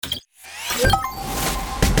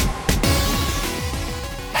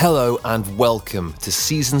Hello and welcome to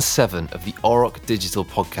Season 7 of the Auroch Digital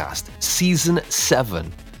Podcast. Season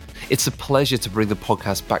 7. It's a pleasure to bring the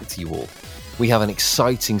podcast back to you all. We have an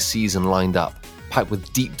exciting season lined up, packed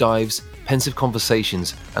with deep dives, pensive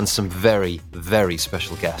conversations, and some very, very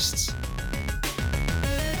special guests.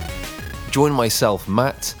 Join myself,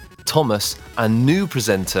 Matt, Thomas, and new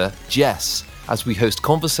presenter, Jess, as we host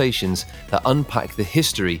conversations that unpack the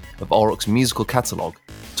history of Auroch's musical catalogue,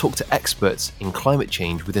 talk to experts in climate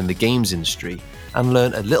change within the games industry, and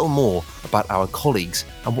learn a little more about our colleagues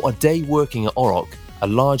and what a day working at Auroch, a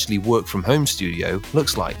largely work-from-home studio,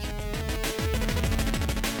 looks like.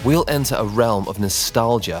 We'll enter a realm of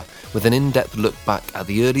nostalgia with an in-depth look back at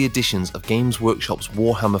the early editions of Games Workshop's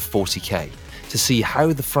Warhammer 40k to see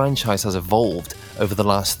how the franchise has evolved over the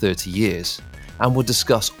last 30 years. And we'll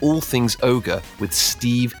discuss all things Ogre with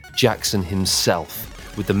Steve Jackson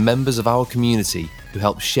himself, with the members of our community who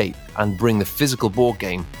helped shape and bring the physical board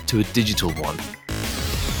game to a digital one.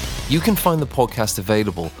 You can find the podcast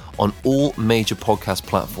available on all major podcast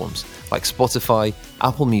platforms like Spotify,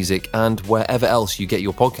 Apple Music, and wherever else you get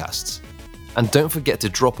your podcasts. And don't forget to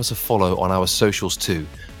drop us a follow on our socials too,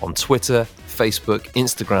 on Twitter, Facebook,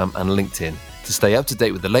 Instagram, and LinkedIn, to stay up to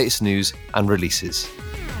date with the latest news and releases.